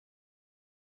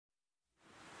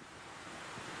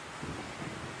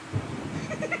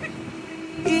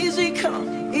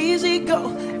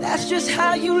That's just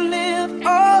how you live.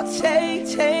 Oh,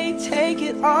 take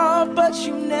it all, but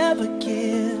you never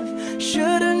give.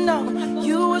 Should've known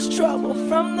you was trouble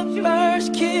from the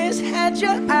first kiss. Had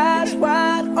your eyes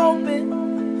wide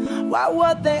open. Why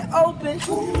were they open?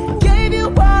 Gave you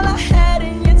all I had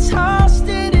and you tossed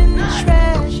it in the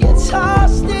trash. You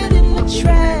tossed it in the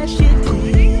trash, you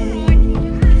did.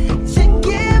 To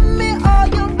give me all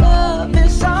your love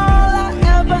is all I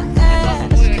ever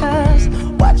ask. Cause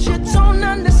what you don't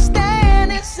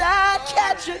understand is I'd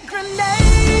catch a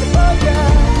grenade for ya.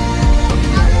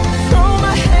 Throw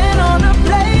my hand on a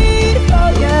blade for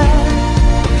ya.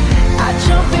 I'd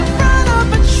jump in front of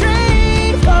a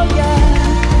train for ya.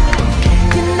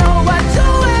 You know I'd do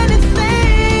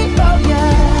anything for ya.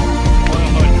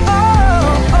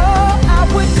 Oh, I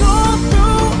would go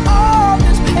through all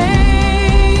this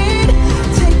pain.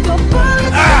 Take a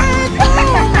bullet straight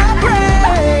through my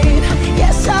brain.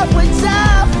 Yes, I would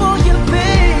die for you,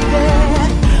 baby.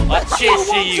 But you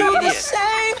won't do the same.